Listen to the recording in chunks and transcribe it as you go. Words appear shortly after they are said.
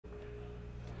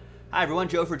Hi everyone,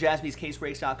 Joe for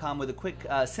jaspyscasebreaks.com with a quick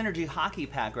Synergy Hockey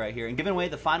pack right here and giving away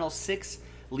the final 6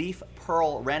 Leaf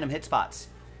Pearl random hit spots.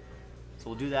 So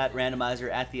we'll do that randomizer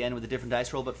at the end with a different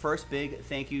dice roll, but first, big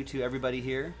thank you to everybody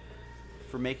here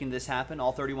for making this happen.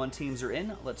 All 31 teams are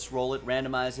in. Let's roll it,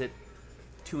 randomize it,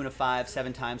 2 and a 5,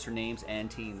 7 times for names and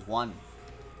teams. 1,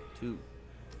 2,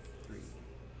 3, 4,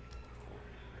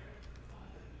 5,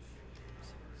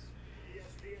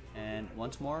 6. And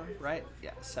once more, right?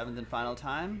 Yeah, 7th and final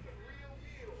time.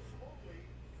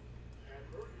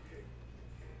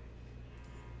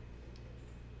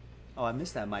 Oh, I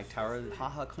missed that, Mike Tower.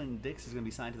 Haha Clinton Dix is going to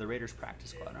be signed to the Raiders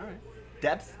practice squad. All right.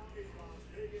 Depth.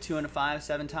 2 and a 5,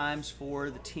 7 times for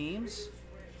the teams.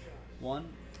 1,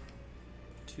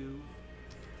 2,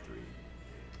 3.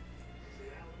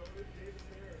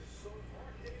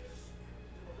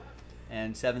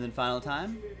 And 7th and final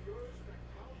time.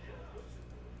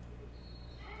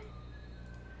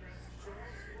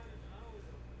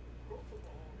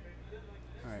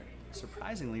 All right.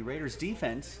 Surprisingly, Raiders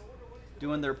defense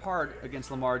doing their part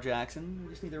against Lamar Jackson. We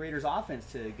just need the Raiders offense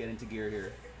to get into gear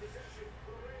here.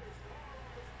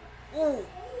 Oh!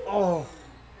 Oh!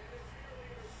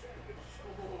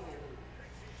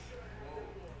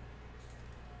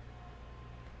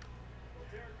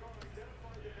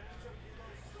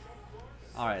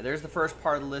 All right, there's the first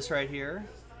part of the list right here.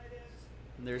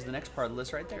 And there's the next part of the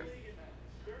list right there.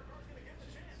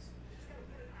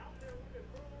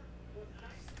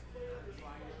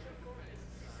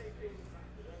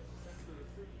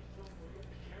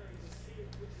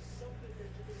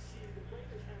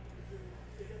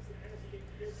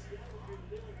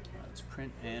 Let's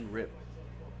print and rip.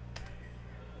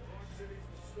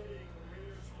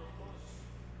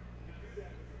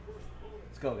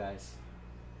 Let's go, guys.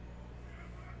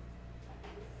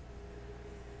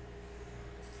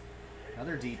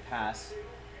 Another deep pass.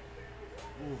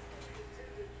 Ooh.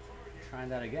 Trying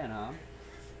that again, huh?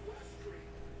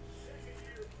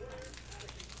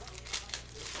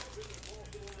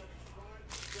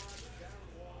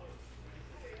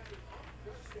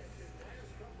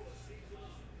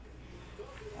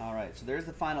 All right, so there's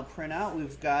the final printout.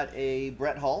 We've got a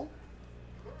Brett Hull.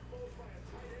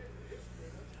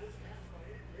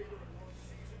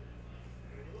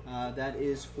 That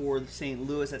is for the St.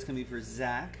 Louis. That's going to be for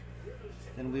Zach.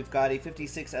 Then we've got a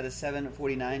 56 out of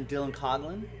 749, Dylan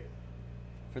Coughlin.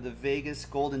 For the Vegas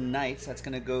Golden Knights, that's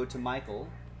going to go to Michael.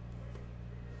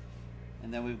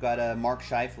 And then we've got a Mark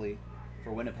Scheifele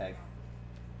for Winnipeg.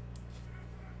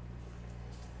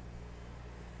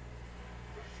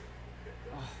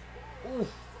 Oh,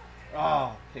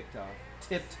 oh, picked off.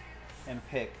 Tipped and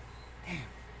picked. Damn.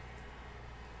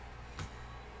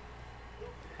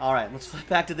 All right, let's flip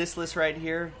back to this list right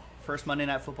here. First Monday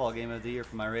Night Football game of the year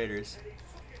for my Raiders.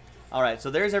 All right, so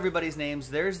there's everybody's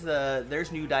names. There's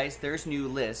new dice. There's new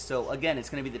list. So again, it's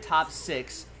going to be the top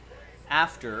 6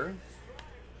 after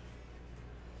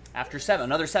 7.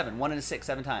 Another 7. 1 and a 6,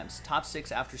 7 times. Top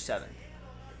 6 after 7.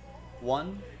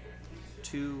 1,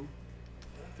 2,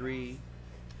 3,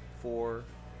 4,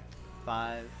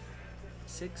 5,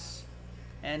 6,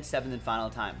 and 7th and final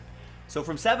time. So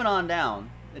from 7 on down,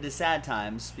 it is sad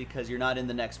times because you're not in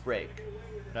the next break.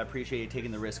 But I appreciate you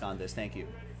taking the risk on this. Thank you.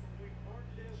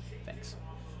 Thanks.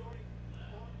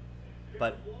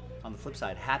 But on the flip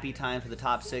side, happy time for the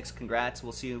top 6. Congrats.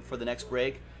 We'll see you for the next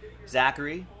break.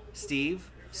 Zachary,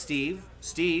 Steve,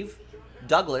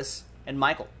 Douglas, and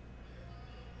Michael.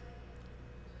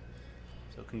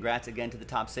 So congrats again to the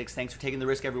top 6. Thanks for taking the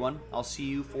risk, everyone. I'll see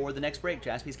you for the next break.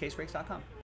 jaspyscasebreaks.com.